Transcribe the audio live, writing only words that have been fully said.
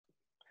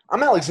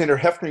I'm Alexander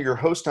Hefner, your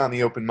host on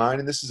The Open Mind,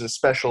 and this is a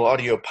special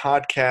audio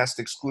podcast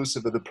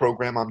exclusive of the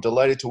program. I'm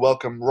delighted to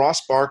welcome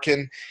Ross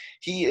Barkan.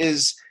 He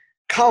is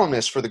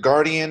columnist for The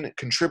Guardian,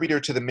 contributor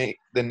to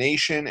The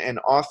Nation, and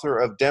author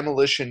of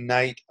Demolition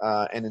Night,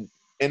 and an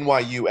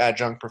NYU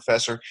adjunct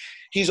professor.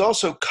 He's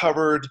also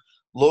covered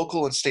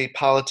local and state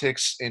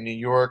politics in New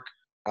York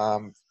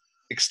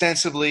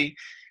extensively,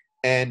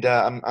 and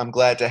I'm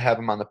glad to have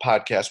him on the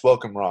podcast.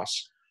 Welcome,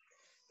 Ross.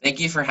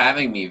 Thank you for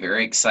having me.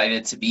 Very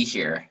excited to be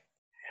here.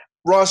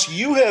 Ross,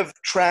 you have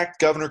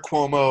tracked Governor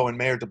Cuomo and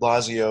Mayor de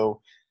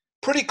Blasio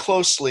pretty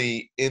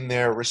closely in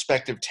their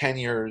respective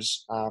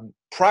tenures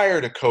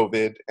prior to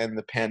COVID and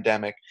the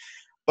pandemic,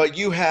 but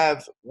you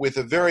have, with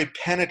a very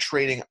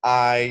penetrating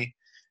eye,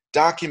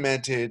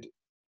 documented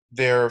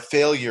their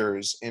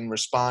failures in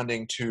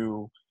responding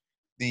to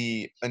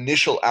the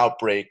initial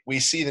outbreak. We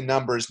see the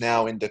numbers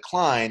now in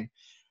decline,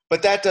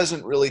 but that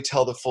doesn't really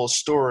tell the full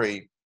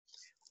story.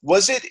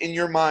 Was it, in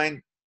your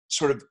mind,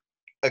 sort of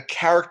a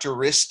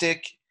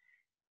characteristic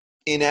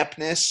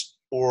ineptness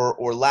or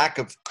lack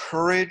of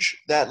courage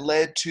that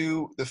led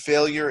to the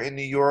failure in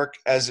New York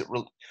as it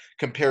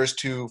compares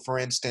to, for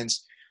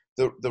instance,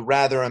 the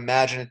rather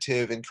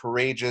imaginative and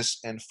courageous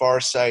and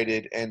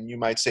farsighted and, you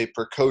might say,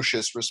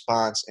 precocious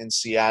response in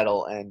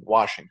Seattle and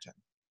Washington?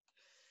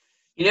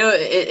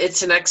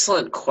 It's an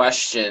excellent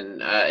question.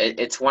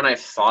 It's one I've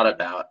thought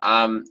about.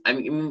 I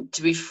mean,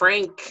 to be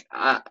frank,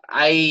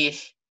 I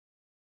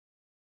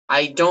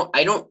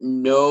don't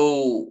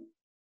know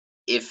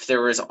if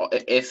there's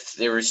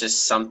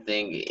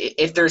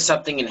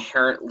something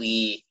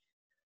inherently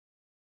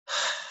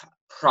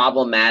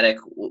problematic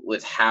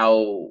with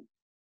how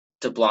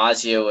de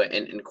Blasio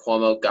and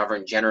Cuomo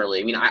govern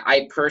generally. I mean,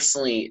 I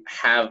personally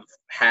have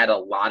had a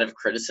lot of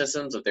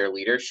criticisms of their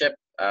leadership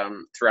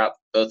throughout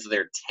both of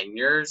their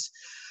tenures.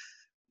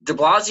 De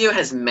Blasio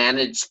has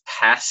managed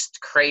past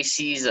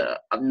crises,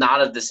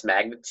 not of this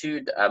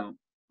magnitude,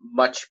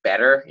 much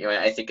better.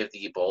 I think of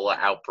the Ebola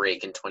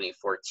outbreak in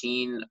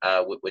 2014,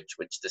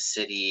 which the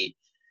city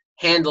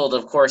handled.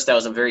 Of course, that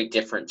was a very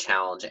different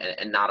challenge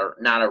and not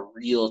a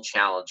real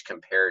challenge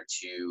compared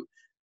to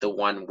the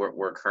one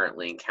we're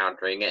currently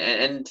encountering.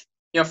 And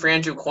for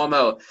Andrew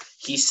Cuomo,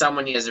 he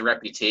has a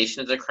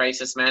reputation as a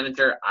crisis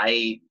manager.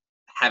 I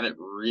haven't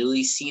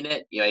really seen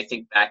it. I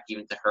think back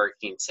even to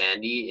Hurricane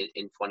Sandy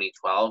in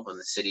 2012 when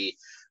the city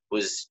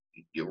was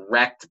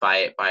wrecked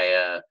by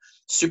a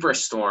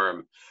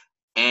superstorm.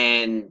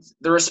 And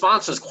the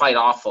response was quite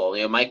awful.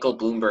 Michael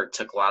Bloomberg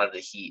took a lot of the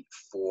heat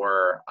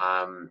for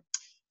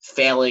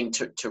failing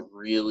to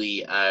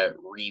really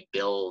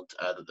rebuild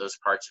those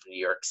parts of New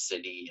York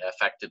City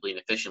effectively and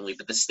efficiently,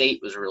 but the state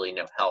was really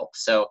no help.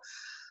 So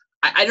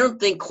I don't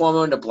think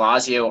Cuomo and de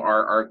Blasio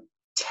are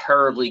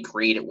terribly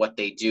great at what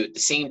they do. At the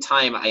same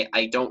time,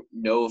 I don't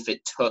know if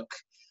it took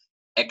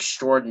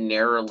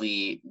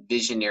extraordinarily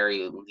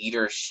visionary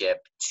leadership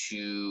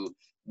to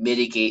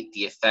mitigate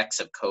the effects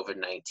of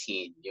COVID-19.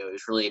 It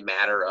was really a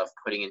matter of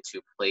putting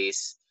into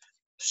place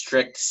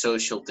strict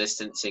social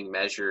distancing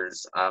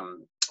measures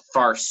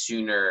far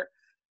sooner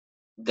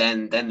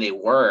than they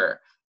were.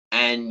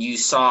 And you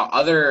saw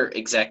other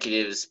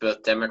executives,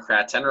 both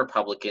Democrats and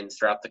Republicans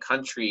throughout the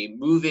country,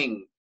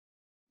 moving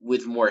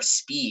with more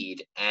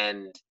speed,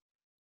 and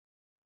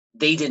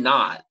they did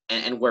not,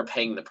 and we're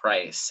paying the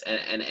price.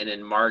 And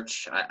in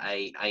March,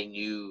 I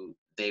knew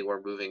they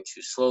were moving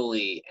too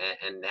slowly,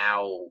 and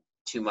now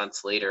 2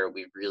 months later,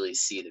 we really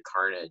see the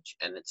carnage,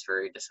 and it's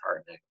very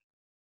disheartening.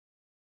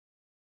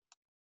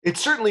 It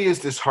certainly is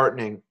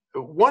disheartening.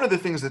 One of the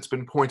things that's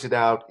been pointed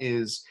out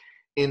is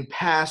in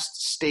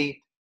past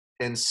state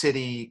and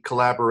city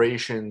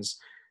collaborations,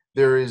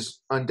 there is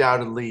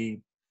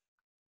undoubtedly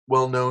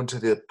well known to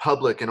the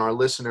public and our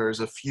listeners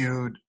a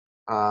feud,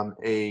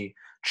 a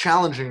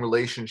challenging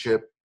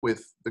relationship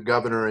with the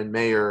governor and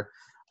mayor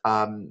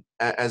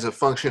as a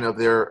function of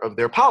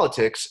their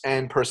politics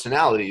and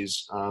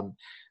personalities.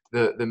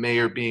 The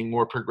mayor being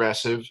more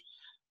progressive,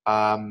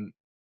 and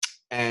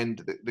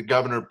the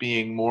governor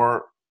being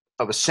more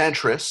of a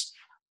centrist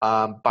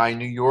by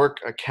New York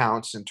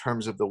accounts in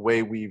terms of the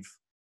way we've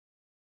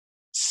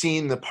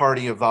seen the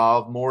party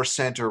evolve, more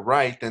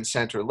center-right than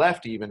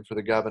center-left even for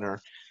the governor.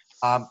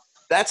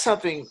 That's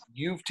something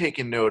you've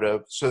taken note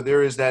of. So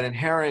there is that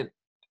inherent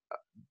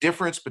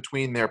difference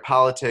between their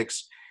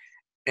politics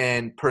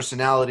and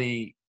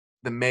personality,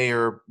 the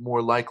mayor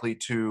more likely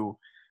to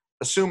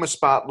assume a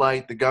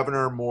spotlight, the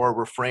governor more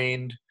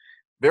refrained,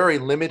 very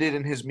limited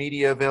in his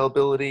media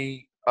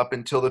availability up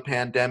until the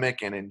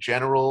pandemic and in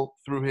general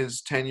through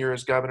his tenure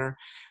as governor.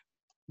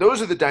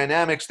 Those are the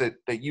dynamics that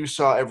you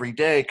saw every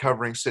day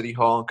covering City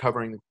Hall and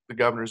covering the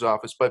governor's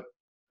office. But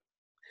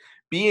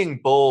being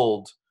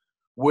bold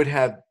would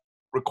have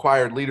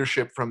required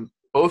leadership from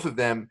both of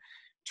them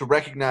to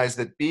recognize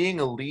that being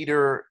a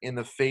leader in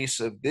the face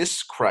of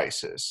this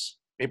crisis,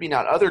 maybe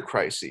not other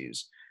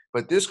crises,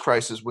 but this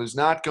crisis, was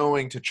not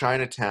going to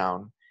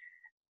Chinatown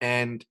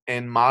and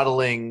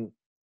modeling,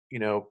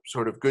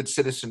 sort of good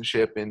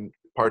citizenship and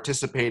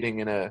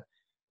participating in a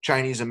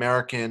Chinese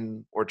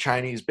American or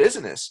Chinese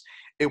business.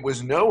 It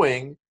was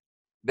knowing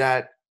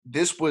that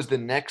this was the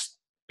next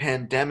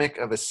pandemic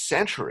of a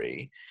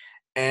century,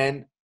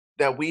 and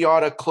that we ought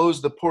to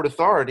close the Port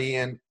Authority.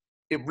 And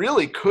it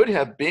really could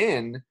have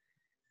been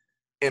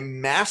a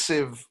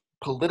massive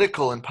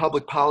political and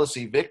public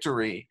policy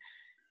victory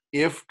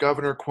if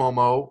Governor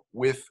Cuomo,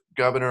 with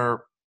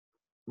Governor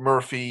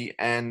Murphy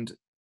and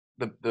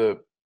the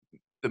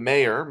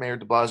Mayor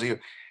de Blasio,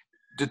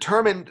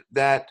 determined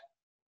that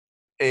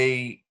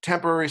a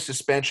temporary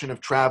suspension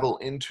of travel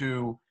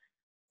into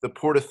the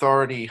Port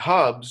Authority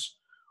hubs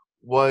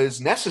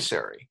was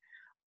necessary.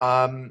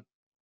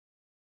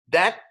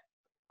 That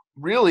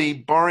really,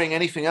 barring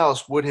anything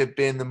else, would have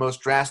been the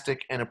most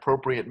drastic and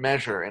appropriate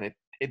measure. And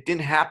it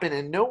didn't happen.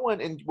 And no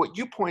one, and what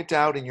you point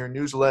out in your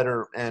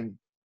newsletter and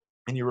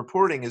in your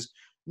reporting is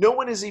no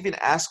one is even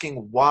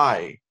asking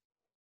why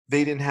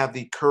they didn't have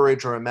the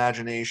courage or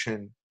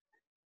imagination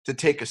to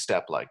take a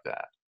step like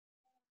that.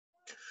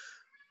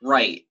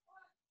 Right.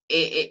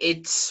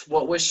 It's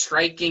what was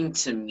striking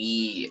to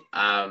me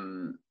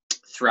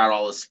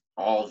throughout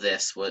all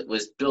this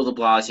was Bill de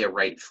Blasio,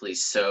 rightfully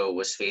so,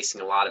 was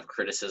facing a lot of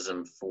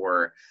criticism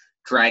for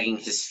dragging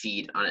his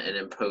feet on and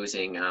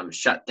imposing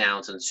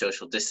shutdowns and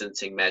social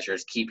distancing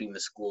measures, keeping the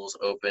schools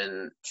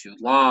open too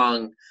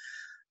long,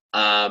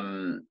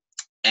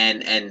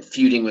 and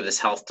feuding with his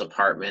health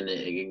department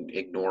and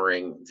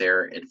ignoring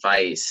their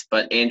advice.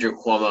 But Andrew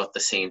Cuomo at the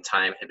same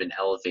time had been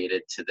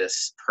elevated to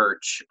this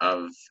perch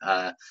of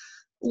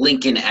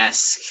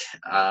Lincoln-esque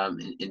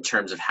in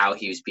terms of how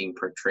he was being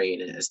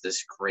portrayed as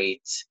this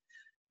great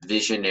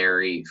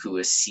visionary who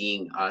was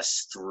seeing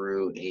us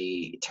through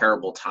a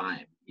terrible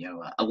time. You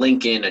know, a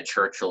Lincoln, a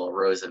Churchill, a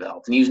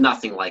Roosevelt, and he was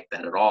nothing like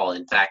that at all.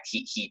 In fact,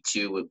 he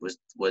too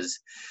was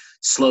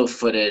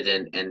slow-footed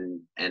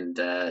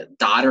and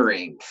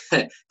doddering,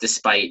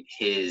 despite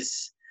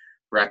his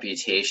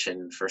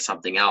reputation for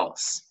something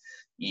else.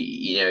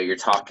 You know, you're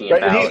talking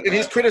Right, about. and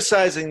he's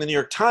criticizing the New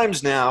York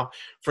Times now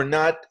for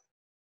not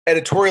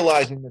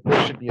editorializing that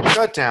there should be a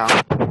shutdown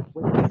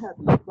when he had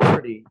the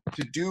authority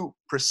to do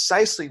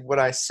precisely what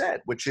I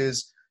said, which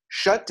is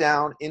shut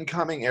down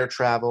incoming air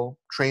travel,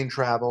 train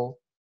travel,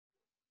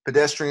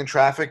 pedestrian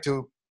traffic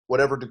to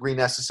whatever degree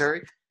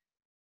necessary.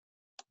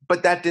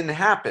 But that didn't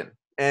happen.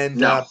 And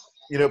No.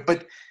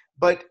 but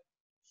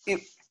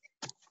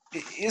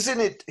isn't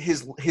it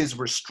his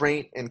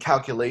restraint and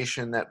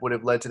calculation that would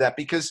have led to that?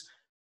 Because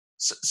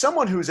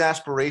someone who's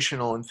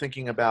aspirational and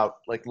thinking about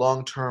like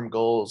long-term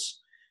goals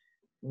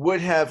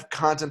would have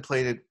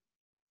contemplated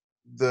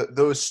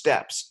those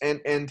steps.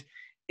 And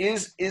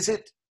is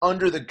it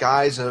under the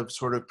guise of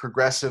sort of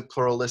progressive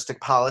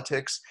pluralistic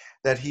politics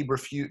that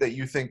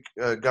you think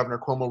Governor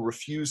Cuomo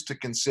refused to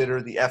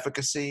consider the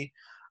efficacy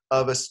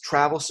of a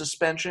travel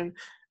suspension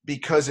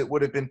because it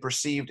would have been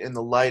perceived in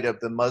the light of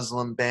the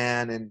Muslim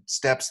ban and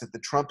steps that the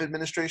Trump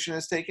administration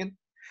has taken?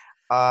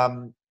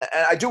 And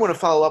I do want to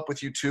follow up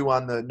with you too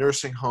on the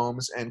nursing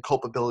homes and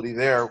culpability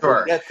there. Sure.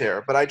 We'll get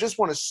there, but I just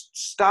want to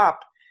stop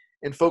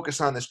and focus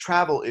on this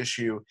travel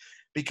issue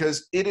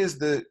because it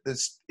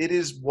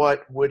is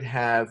what would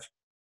have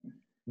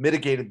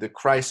mitigated the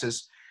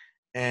crisis.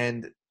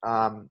 And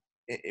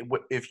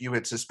if you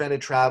had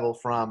suspended travel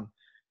from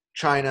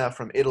China,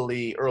 from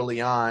Italy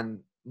early on,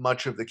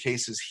 much of the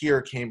cases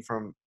here came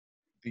from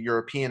the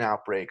European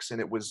outbreaks, and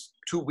it was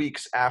 2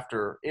 weeks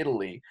after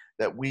Italy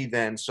that we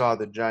then saw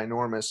the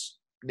ginormous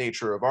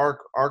nature of our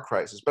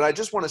crisis. But I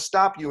just want to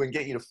stop you and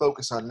get you to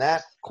focus on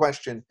that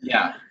question.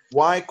 Yeah.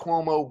 Why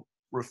Cuomo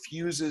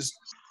refuses,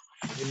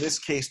 in this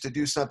case, to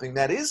do something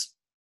that is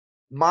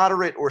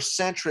moderate or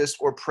centrist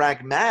or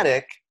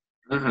pragmatic,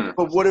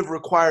 but would have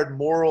required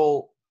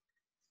moral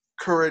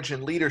courage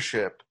and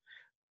leadership,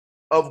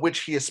 of which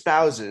he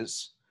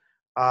espouses,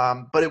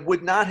 but it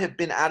would not have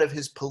been out of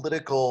his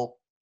political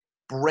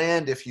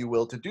brand, if you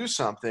will, to do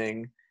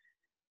something,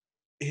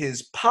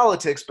 his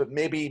politics, but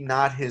maybe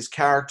not his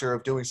character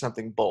of doing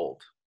something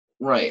bold.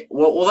 Right.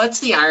 Well, that's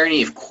the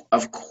irony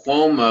of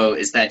Cuomo,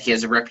 is that he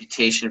has a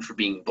reputation for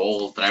being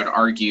bold. But I would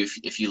argue,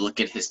 if you look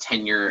at his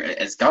tenure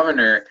as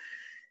governor,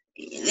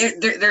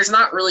 there's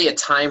not really a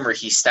time where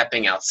he's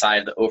stepping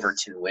outside the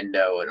Overton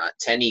window, and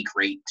to any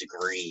great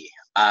degree.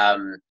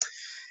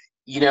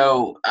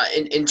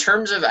 In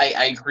terms of,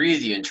 I agree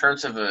with you. In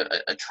terms of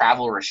a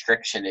travel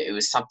restriction, it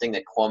was something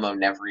that Cuomo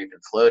never even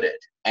floated,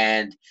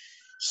 and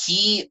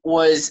he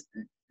was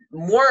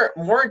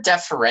more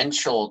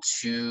deferential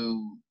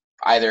to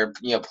either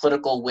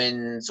political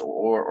wins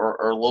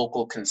or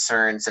local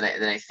concerns than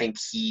I think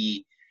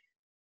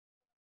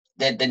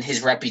than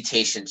his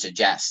reputation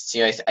suggests.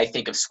 I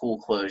think of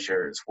school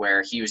closures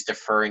where he was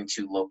deferring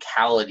to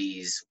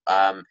localities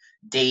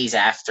days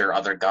after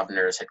other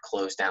governors had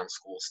closed down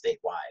schools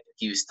statewide.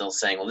 He was still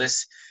saying, well,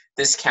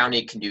 this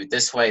county can do it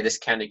this way, this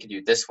county can do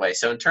it this way.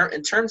 So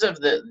in terms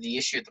of the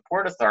issue at the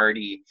Port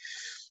Authority,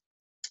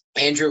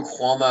 Andrew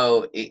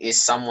Cuomo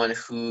is someone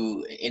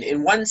who,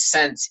 in one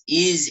sense,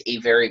 is a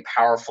very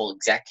powerful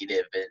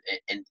executive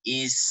and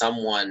is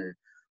someone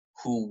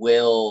who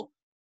will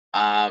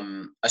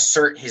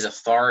assert his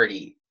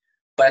authority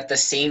but at the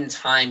same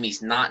time,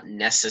 he's not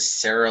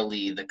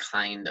necessarily the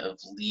kind of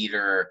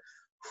leader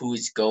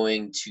who's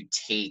going to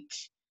take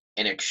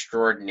an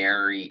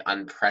extraordinary,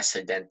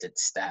 unprecedented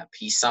step.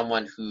 He's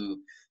someone who,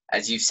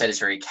 as you've said, is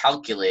very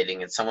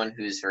calculating, and someone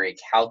who's very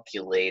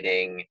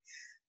calculating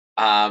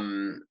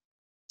um,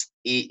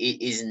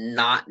 is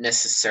not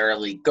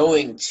necessarily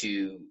going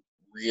to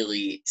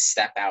really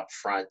step out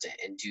front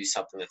and do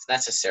something that's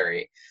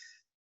necessary.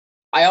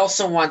 I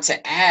also want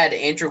to add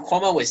Andrew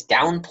Cuomo was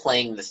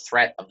downplaying the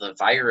threat of the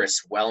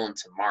virus well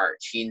into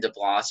March. He and de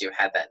Blasio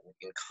had that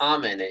in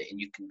common, and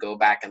you can go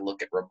back and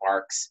look at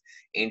remarks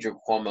Andrew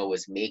Cuomo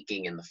was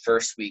making in the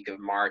first week of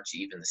March,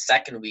 even the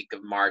second week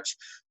of March,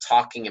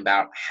 talking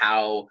about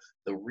how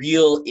the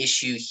real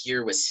issue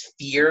here was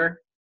fear,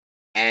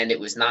 and it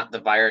was not the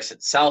virus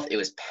itself. It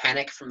was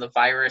panic from the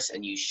virus,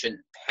 and you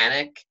shouldn't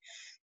panic.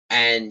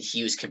 And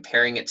he was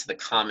comparing it to the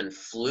common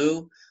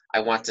flu. I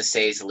want to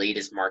say as late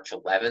as March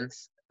 11th,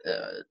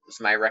 was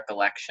my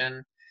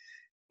recollection.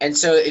 And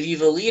so if you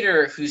have a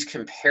leader who's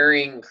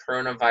comparing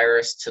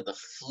coronavirus to the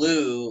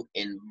flu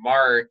in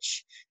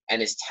March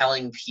and is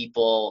telling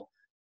people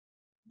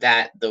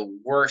that the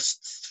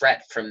worst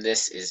threat from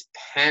this is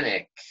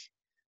panic,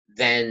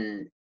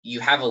 then you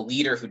have a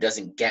leader who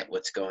doesn't get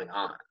what's going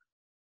on.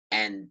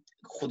 And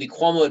the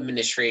Cuomo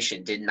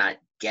administration did not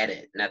get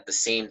it. And at the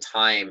same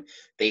time,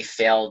 they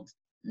failed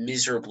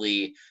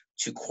miserably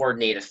to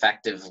coordinate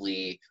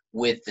effectively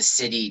with the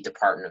city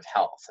Department of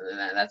Health. And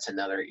that's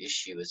another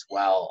issue as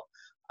well.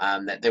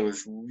 That there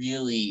was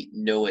really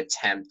no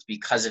attempt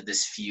because of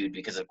this feud,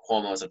 because of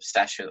Cuomo's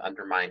obsession with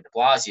undermining de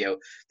Blasio,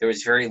 there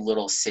was very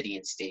little city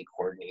and state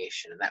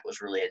coordination. And that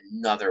was really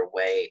another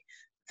way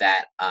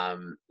that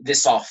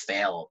this all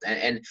failed.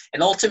 And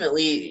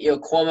ultimately,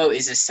 Cuomo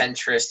is a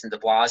centrist and de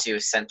Blasio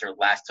is center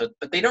left,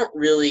 but they don't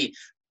really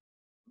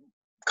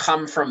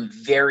come from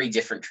very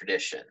different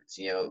traditions.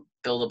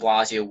 Bill de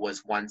Blasio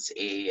was once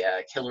a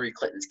Hillary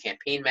Clinton's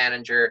campaign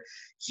manager.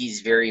 He's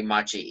very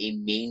much a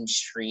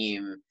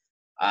mainstream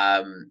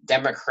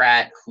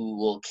Democrat who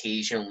will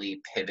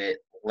occasionally pivot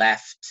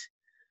left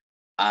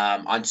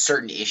on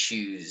certain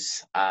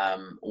issues,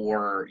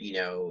 or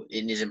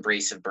in his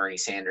embrace of Bernie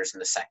Sanders in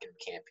the second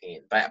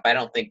campaign. But I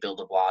don't think Bill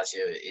de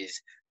Blasio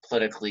is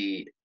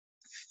politically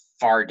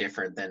far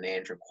different than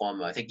Andrew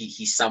Cuomo. I think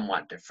he's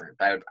somewhat different,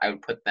 but I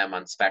would put them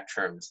on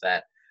spectrums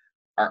that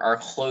are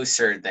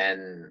closer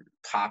than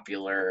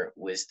popular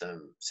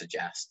wisdom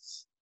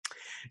suggests.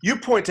 You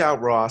point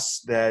out,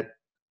 Ross, that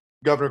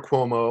Governor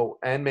Cuomo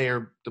and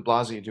Mayor de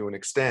Blasio, to an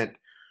extent,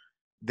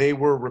 they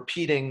were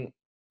repeating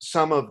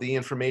some of the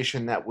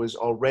information that was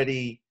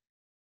already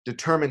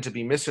determined to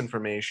be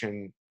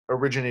misinformation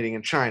originating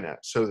in China.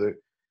 So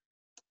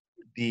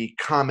the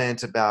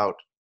comment about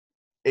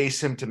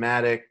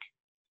asymptomatic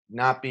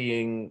not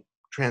being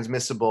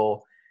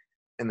transmissible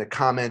and the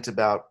comment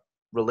about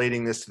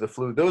relating this to the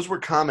flu, those were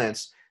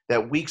comments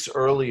that weeks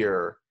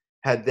earlier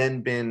had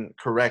then been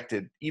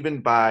corrected,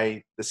 even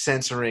by the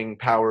censoring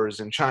powers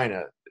in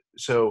China.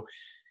 So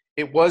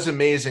it was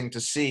amazing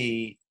to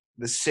see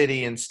the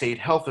city and state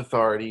health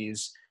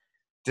authorities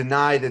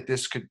deny that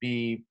this could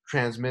be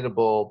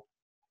transmittable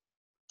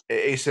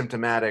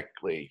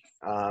asymptomatically.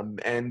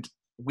 And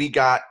we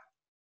got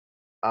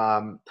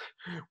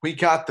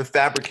the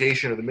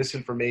fabrication of the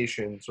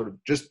misinformation sort of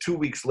just 2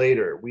 weeks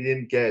later. We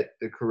didn't get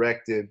the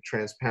corrected,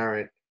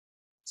 transparent,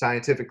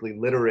 scientifically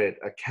literate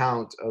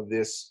account of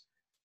this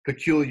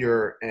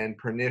peculiar and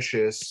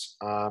pernicious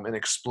and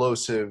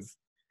explosive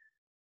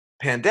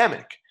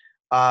pandemic.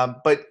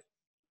 But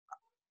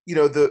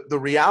the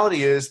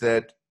reality is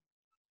that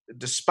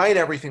despite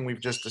everything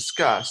we've just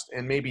discussed,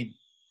 and maybe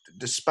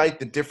despite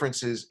the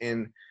differences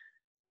in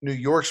New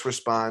York's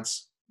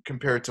response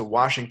compared to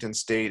Washington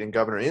State and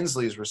Governor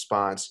Inslee's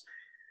response,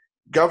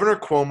 Governor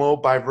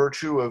Cuomo, by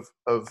virtue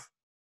of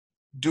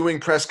doing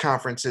press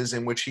conferences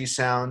in which he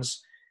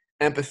sounds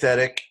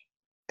empathetic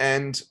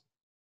and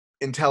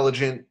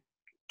intelligent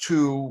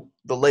to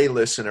the lay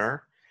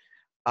listener,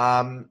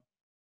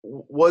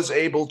 was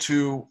able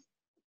to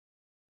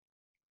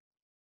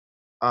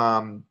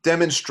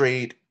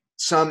demonstrate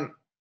some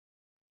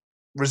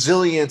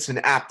resilience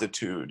and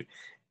aptitude,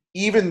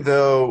 even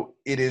though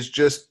it is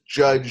just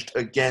judged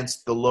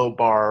against the low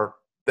bar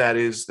that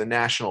is the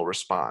national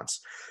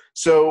response.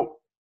 So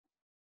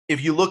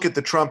if you look at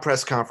the Trump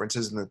press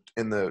conferences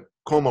and the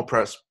Cuomo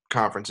press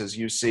conferences,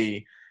 you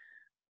see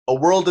a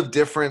world of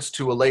difference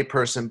to a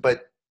layperson,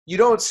 but you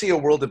don't see a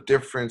world of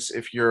difference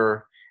if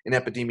you're an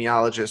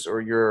epidemiologist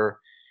or you're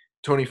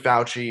Tony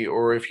Fauci,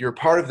 or if you're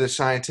part of the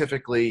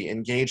scientifically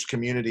engaged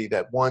community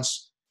that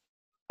wants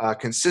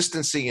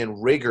consistency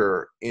and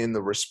rigor in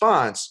the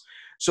response.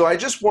 So I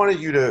just wanted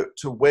you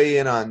to weigh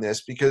in on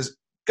this, because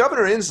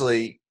Governor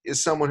Inslee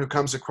is someone who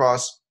comes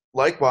across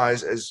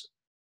likewise as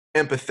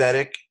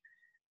empathetic,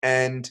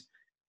 and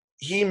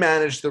he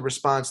managed the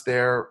response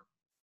there,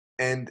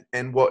 and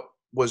what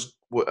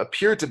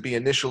appeared to be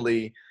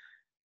initially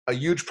a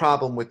huge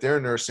problem with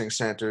their nursing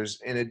centers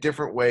in a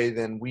different way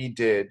than we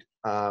did.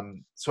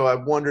 So I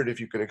wondered if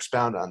you could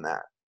expound on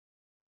that.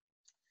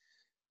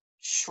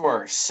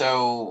 Sure.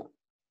 So,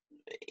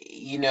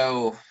 you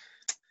know, I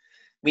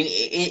mean,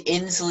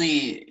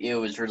 Inslee,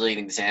 was really an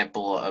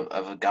example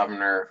of a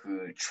governor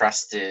who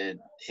trusted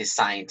his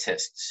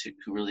scientists,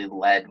 who really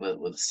led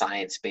with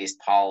science-based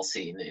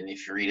policy. And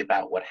if you read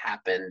about what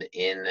happened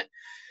in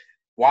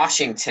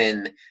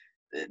Washington,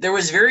 there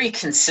was very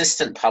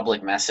consistent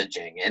public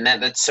messaging, and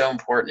that's so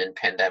important in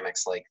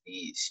pandemics like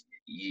these.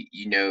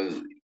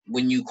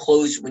 When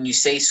you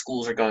say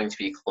schools are going to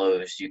be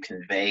closed, you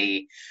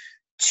convey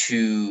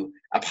to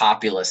a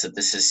populace that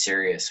this is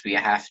serious. We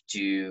have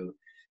to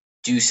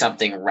do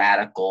something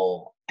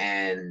radical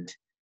and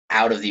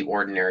out of the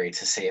ordinary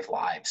to save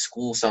lives.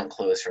 Schools don't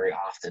close very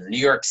often. New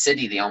York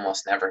City, they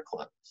almost never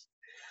close.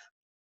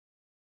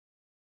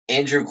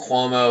 Andrew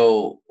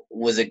Cuomo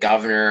was a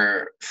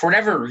governor for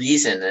whatever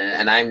reason,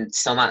 and I'm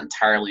still not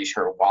entirely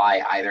sure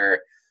why, either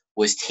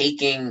was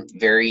taking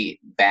very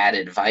bad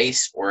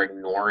advice or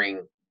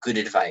ignoring good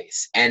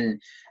advice,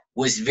 and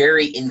was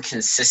very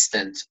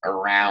inconsistent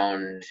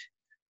around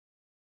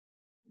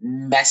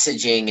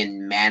messaging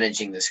and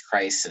managing this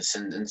crisis.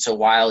 And so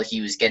while he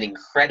was getting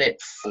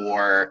credit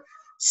for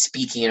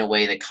speaking in a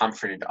way that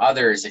comforted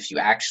others, if you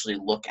actually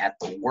look at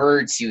the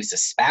words he was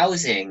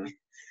espousing,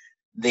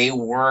 they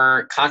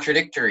were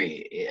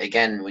contradictory.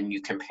 Again, when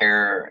you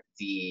compare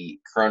the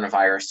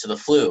coronavirus to the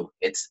flu,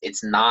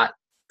 it's not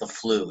the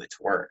flu, it's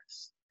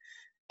worse.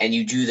 And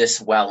you do this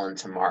well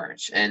into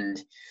March.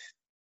 And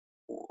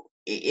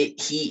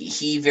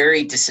he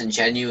very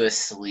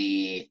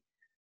disingenuously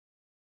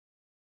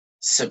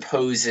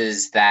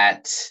supposes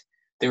that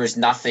there was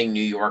nothing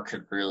New York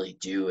could really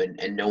do,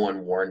 and no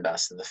one warned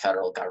us, and the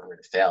federal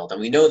government failed.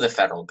 And we know the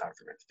federal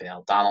government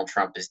failed. Donald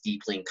Trump is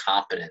deeply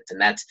incompetent, and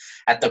that's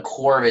at the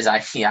core of his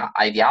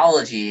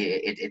ideology.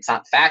 It's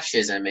not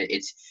fascism,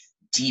 it's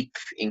deep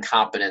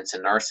incompetence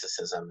and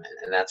narcissism,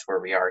 and that's where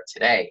we are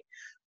today.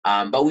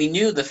 But we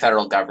knew the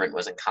federal government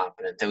was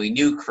incompetent, and we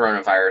knew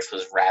coronavirus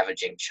was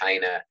ravaging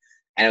China,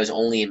 and it was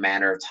only a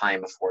matter of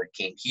time before it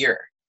came here.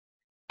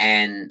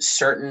 And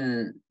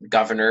certain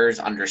governors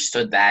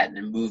understood that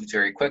and moved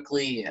very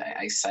quickly.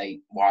 I cite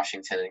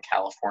Washington and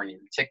California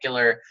in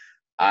particular,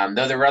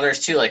 though there were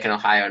others too, like in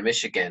Ohio and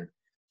Michigan.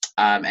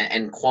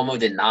 And Cuomo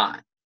did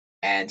not,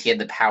 and he had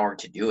the power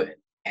to do it.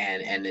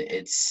 And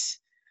it's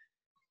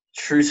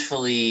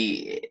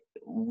truthfully,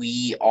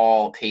 we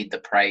all paid the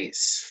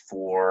price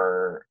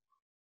for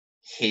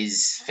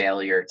his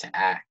failure to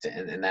act,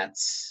 and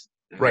that's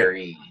a Right.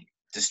 very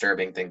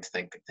disturbing thing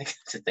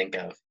to think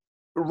of.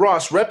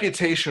 Ross,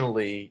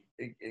 reputationally,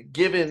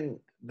 given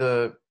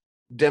the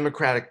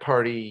Democratic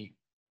Party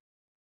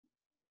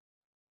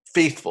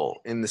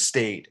faithful in the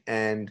state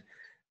and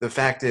the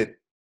fact that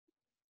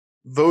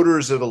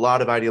voters of a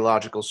lot of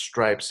ideological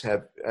stripes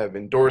have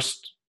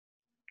endorsed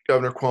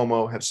Governor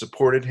Cuomo, have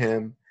supported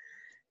him,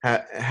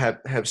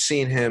 have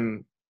seen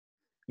him,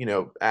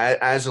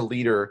 as a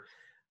leader.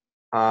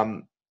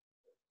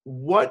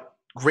 What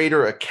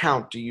greater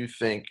account do you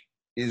think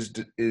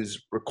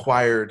is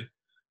required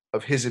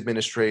of his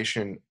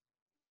administration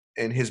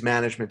and his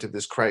management of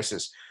this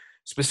crisis,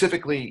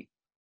 specifically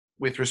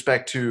with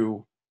respect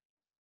to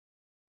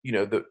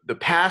the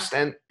past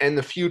and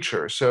the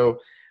future? So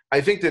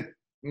I think that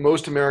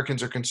most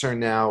Americans are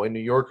concerned now, and New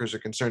Yorkers are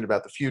concerned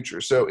about the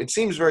future. So it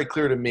seems very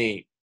clear to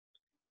me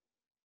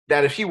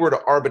that if he were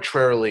to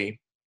arbitrarily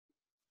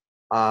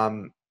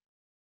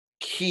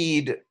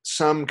keyed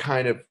some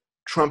kind of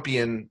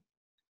Trumpian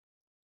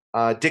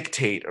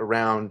dictate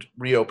around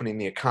reopening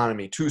the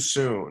economy too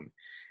soon,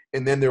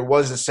 and then there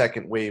was a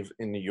second wave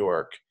in New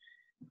York,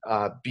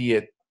 be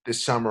it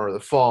this summer or the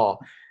fall,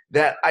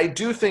 that I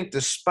do think,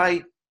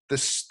 despite the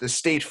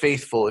state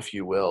faithful, if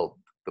you will,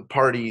 the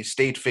party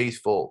state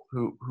faithful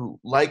who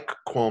like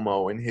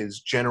Cuomo and his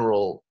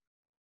general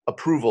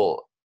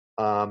approval,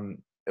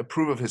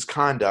 approve of his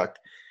conduct,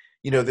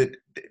 that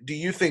do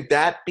you think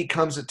that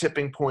becomes a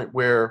tipping point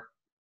where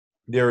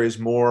there is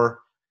more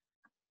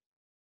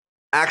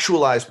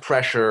actualized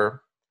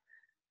pressure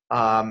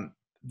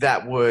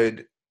that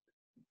would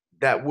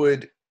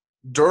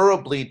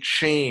durably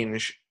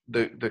change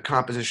the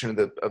composition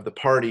of the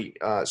party,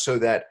 so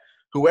that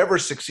whoever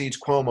succeeds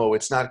Cuomo,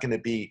 it's not going to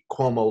be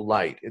Cuomo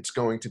light. It's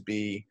going to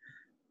be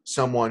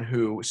someone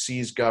who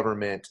sees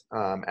government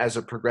as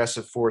a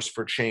progressive force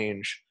for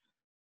change,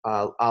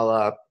 a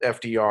la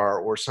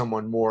FDR, or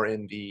someone more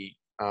in the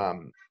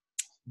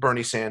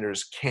Bernie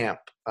Sanders camp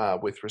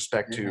with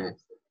respect Mm-hmm. to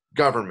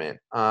government.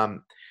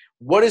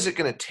 What is it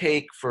going to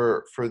take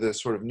for the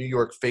sort of New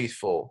York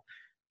faithful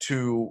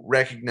to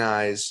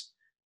recognize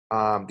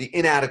the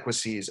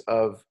inadequacies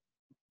of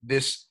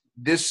this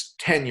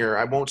tenure?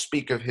 I won't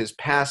speak of his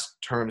past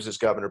terms as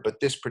governor, but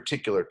this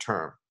particular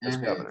term as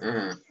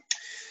governor.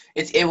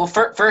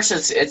 Mm-hmm.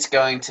 First, it's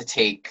going to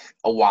take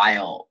a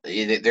while.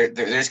 There's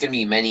going to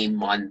be many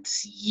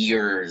months,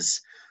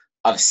 years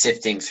of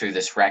sifting through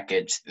this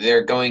wreckage.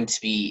 They're going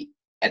to be,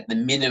 at the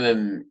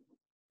minimum,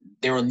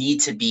 there will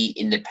need to be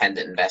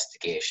independent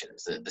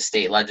investigations. The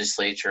state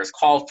legislature has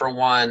called for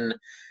one.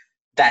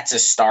 That's a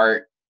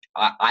start.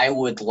 I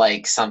would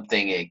like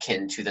something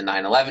akin to the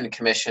 9/11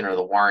 Commission or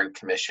the Warren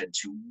Commission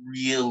to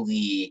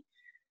really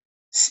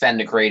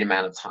spend a great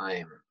amount of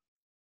time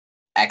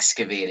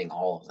excavating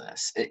all of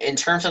this. In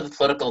terms of the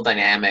political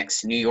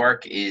dynamics, New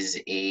York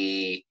is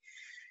a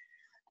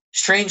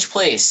strange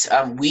place.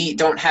 We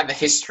don't have a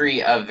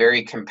history of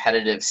very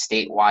competitive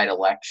statewide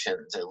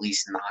elections, at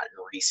least not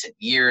in recent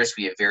years.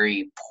 We have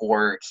very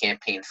poor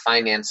campaign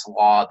finance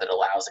law that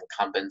allows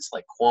incumbents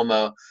like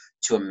Cuomo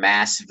to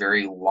amass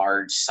very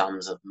large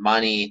sums of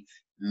money,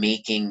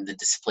 making the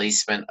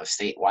displacement of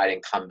statewide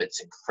incumbents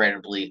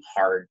incredibly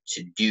hard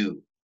to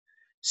do.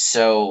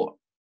 So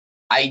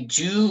I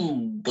do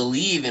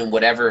believe in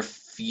whatever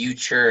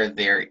future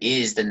there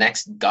is, the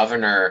next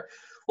governor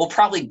will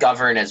probably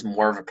govern as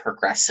more of a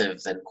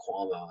progressive than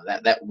Cuomo.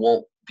 That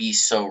won't be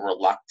so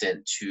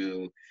reluctant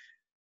to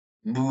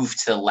move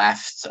to the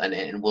left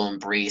and will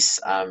embrace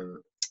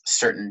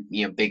certain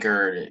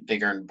bigger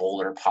and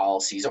bolder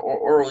policies,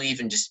 or will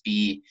even just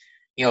be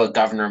a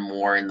governor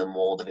more in the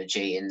mold of a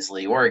Jay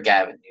Inslee or a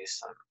Gavin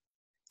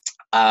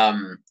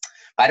Newsom.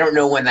 I don't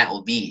know when that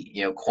will be.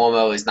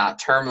 Cuomo is not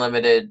term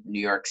limited. New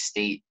York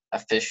State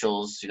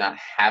officials do not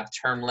have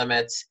term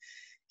limits.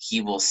 He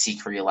will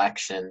seek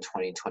re-election in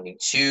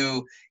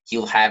 2022.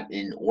 He'll have an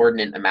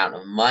inordinate amount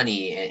of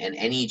money, and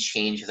any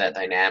change of that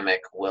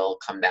dynamic will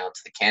come down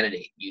to the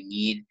candidate. You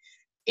need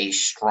a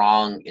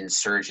strong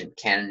insurgent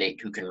candidate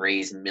who can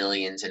raise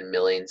millions and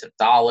millions of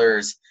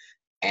dollars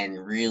and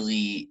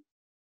really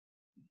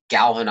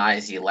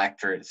galvanize the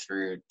electorate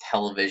through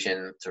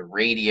television, through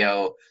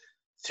radio,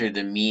 through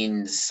the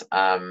means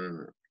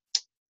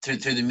through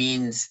the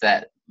means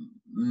that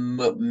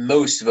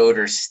most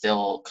voters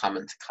still come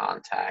into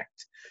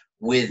contact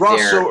with Ross,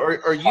 their so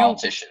are you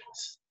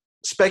politicians.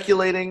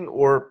 speculating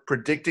or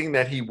predicting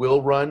that he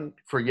will run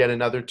for yet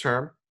another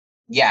term?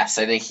 Yes,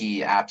 I think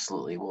he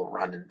absolutely will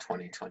run in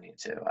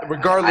 2022.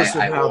 Regardless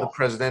of I how the will.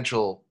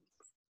 presidential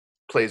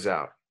plays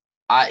out.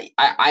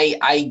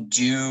 I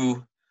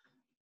do.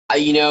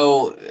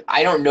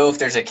 I don't know if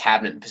there's a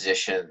cabinet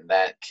position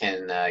that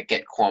can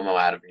get Cuomo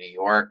out of New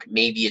York.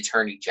 Maybe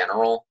Attorney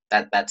General.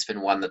 That's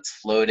been one that's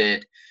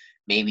floated.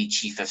 Maybe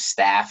Chief of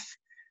Staff.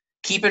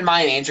 Keep in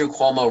mind, Andrew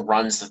Cuomo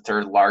runs the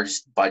third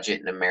largest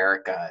budget in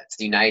America. It's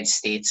the United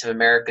States of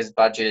America's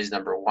budget is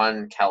number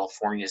one.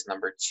 California's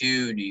number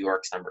two. New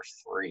York's number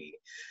three.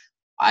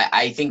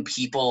 I think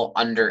people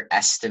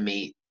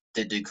underestimate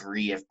the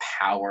degree of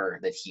power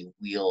that he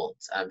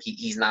wields.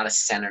 He's not a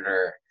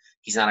senator.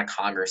 He's not a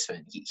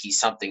congressman. He's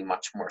something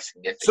much more So,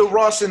 significant.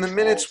 Ross, in the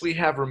minutes we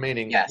have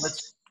remaining, let's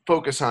Yes.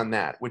 focus on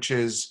that, which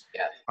is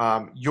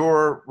Yeah.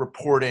 your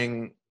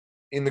reporting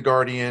in The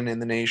Guardian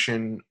and The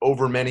Nation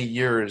over many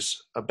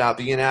years about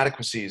the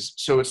inadequacies.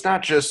 So it's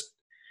not just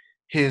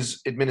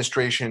his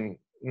administration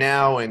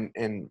now and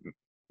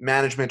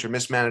management or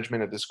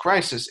mismanagement of this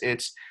crisis.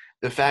 It's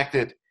the fact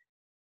that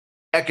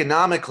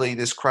economically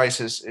this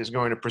crisis is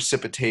going to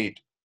precipitate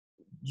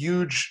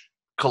huge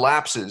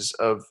collapses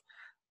of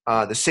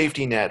the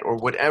safety net or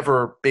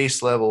whatever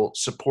base level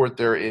support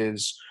there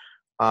is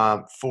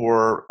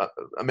for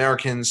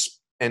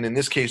Americans and in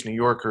this case New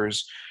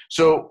Yorkers.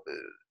 So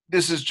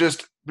this is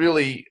just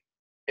really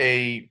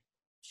a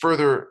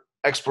further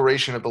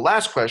exploration of the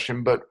last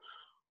question, but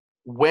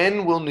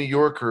when will New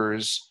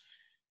Yorkers,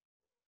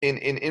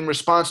 in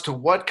response to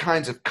what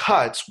kinds of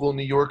cuts will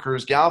New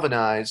Yorkers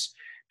galvanize?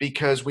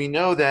 Because we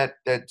know that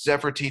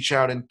Zephyr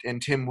Teachout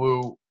and Tim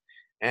Wu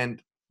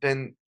and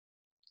then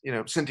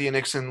Cynthia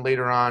Nixon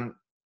later on,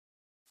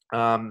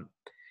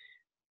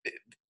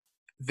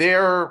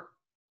 their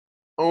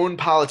own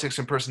politics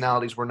and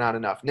personalities were not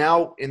enough.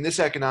 Now, in this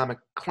economic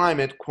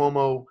climate,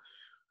 Cuomo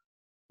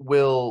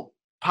will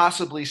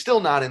possibly still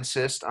not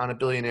insist on a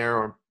billionaire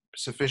or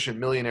sufficient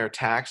millionaire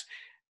tax,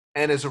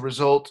 and as a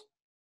result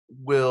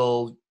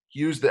will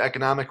use the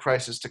economic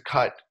crisis to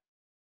cut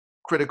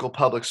critical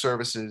public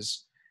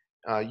services.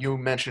 You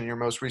mentioned in your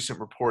most recent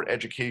report,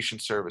 education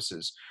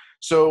services.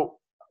 So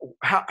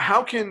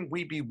how can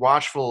we be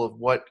watchful of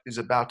what is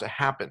about to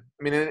happen?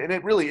 I mean, and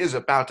it really is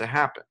about to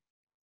happen.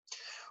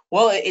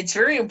 Well, it's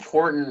very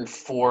important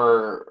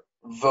for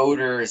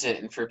voters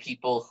and for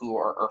people who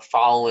are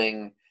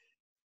following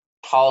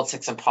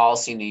politics and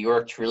policy in New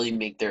York to really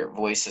make their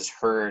voices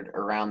heard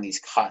around these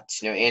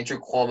cuts. Andrew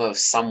Cuomo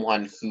is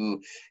someone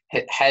who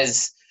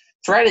has,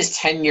 throughout his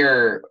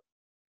tenure,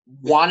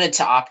 wanted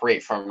to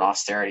operate from an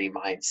austerity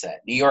mindset.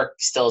 New York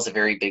still has a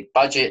very big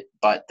budget,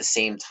 but at the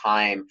same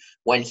time,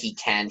 when he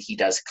can, he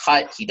does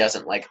cut. He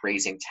doesn't like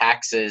raising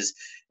taxes.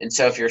 And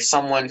so if you're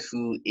someone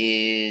who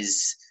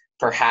is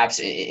perhaps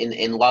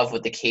in love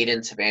with the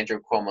cadence of Andrew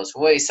Cuomo's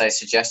voice, I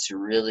suggest to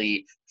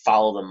really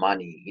follow the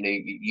money.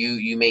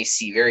 You may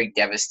see very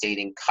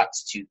devastating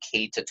cuts to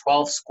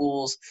K-12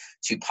 schools,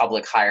 to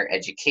public higher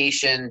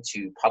education,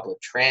 to public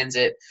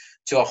transit,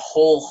 to a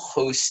whole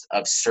host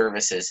of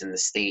services in the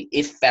state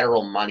if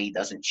federal money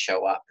doesn't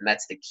show up. And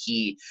that's the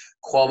key.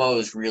 Cuomo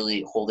is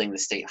really holding the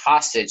state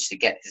hostage to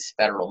get his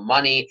federal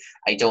money.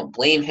 I don't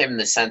blame him in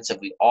the sense of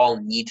we all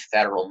need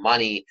federal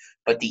money,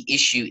 but the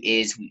issue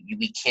is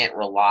we can't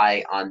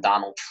rely on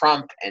Donald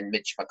Trump and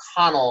Mitch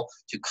McConnell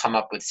to come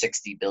up with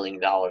 $60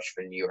 billion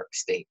for New York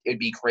State. It would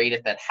be great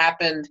if that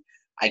happened.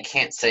 I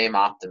can't say I'm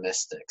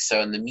optimistic.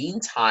 So in the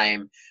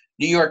meantime,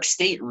 New York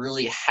State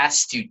really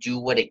has to do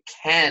what it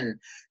can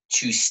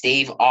to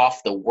stave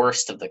off the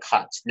worst of the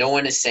cuts. No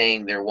one is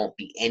saying there won't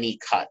be any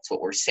cuts. What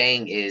we're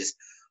saying is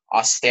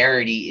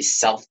austerity is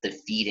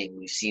self-defeating.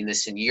 We've seen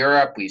this in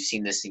Europe. We've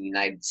seen this in the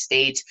United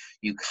States.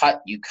 You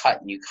cut, you cut,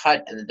 and you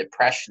cut, and the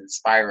depression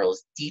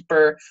spirals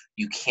deeper.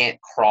 You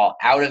can't crawl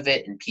out of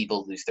it, and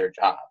people lose their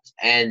jobs.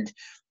 And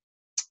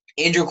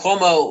Andrew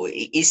Cuomo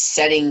is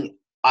setting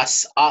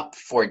us up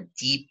for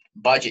deep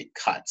budget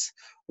cuts.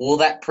 Will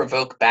that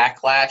provoke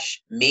backlash?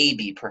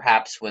 Maybe,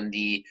 perhaps when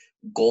the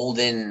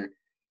golden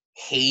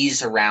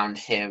haze around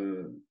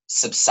him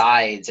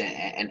subsides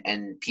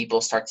and people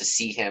start to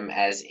see him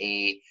as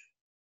a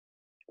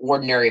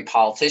ordinary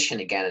politician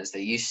again as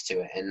they used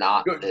to, and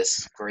not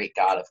this great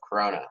god of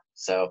corona.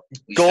 So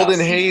golden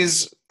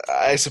haze,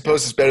 I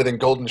suppose, is better than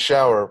golden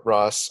shower,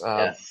 Ross.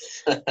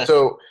 Yes.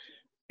 So,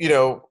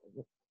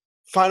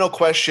 final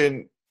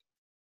question: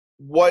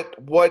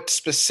 what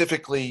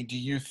specifically do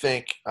you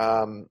think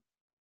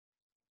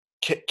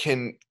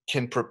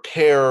can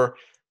prepare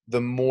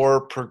the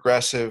more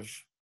progressive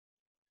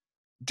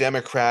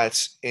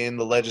Democrats in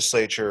the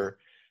legislature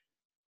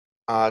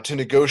to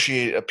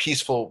negotiate a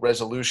peaceful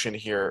resolution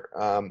here,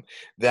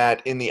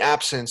 that in the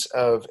absence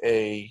of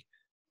a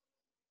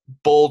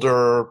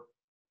bolder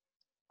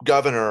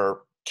governor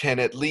can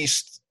at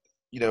least,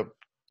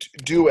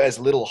 do as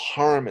little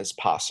harm as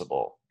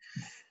possible?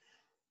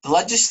 The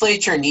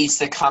legislature needs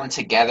to come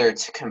together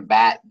to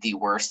combat the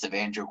worst of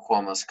Andrew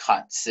Cuomo's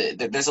cuts.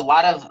 There's a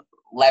lot of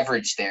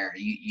leverage there.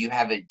 You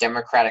have a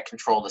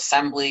Democratic-controlled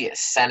assembly, a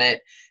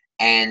Senate,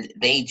 and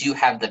they do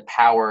have the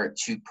power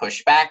to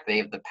push back. They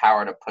have the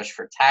power to push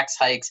for tax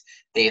hikes.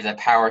 They have the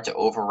power to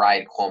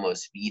override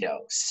Cuomo's veto.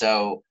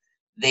 So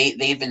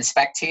they've been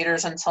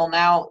spectators until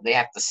now. They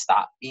have to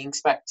stop being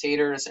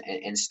spectators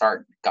and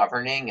start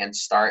governing and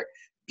start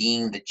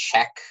being the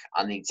check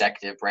on the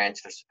executive branch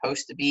they're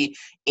supposed to be.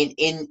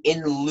 In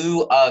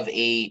lieu of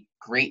a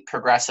great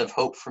progressive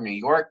hope for New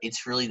York,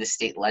 it's really the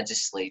state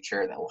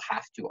legislature that will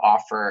have to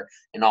offer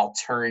an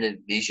alternative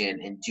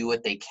vision and do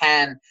what they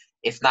can,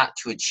 if not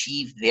to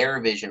achieve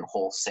their vision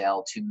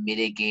wholesale, to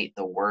mitigate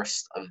the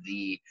worst of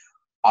the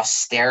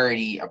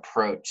austerity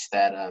approach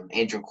that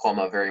Andrew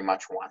Cuomo very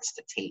much wants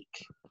to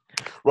take.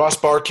 Ross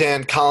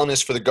Barkan,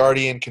 columnist for The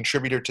Guardian,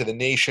 contributor to The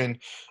Nation,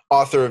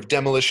 author of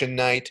Demolition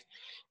Night,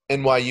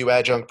 NYU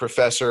adjunct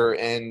professor,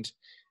 and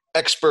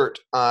expert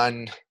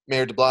on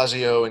Mayor de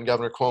Blasio and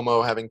Governor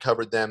Cuomo, having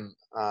covered them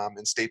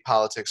in state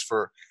politics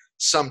for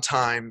some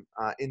time,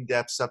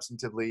 in-depth,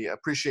 substantively.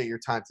 Appreciate your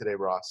time today,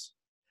 Ross.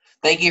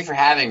 Thank you for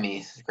having me.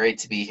 It's great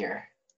to be here.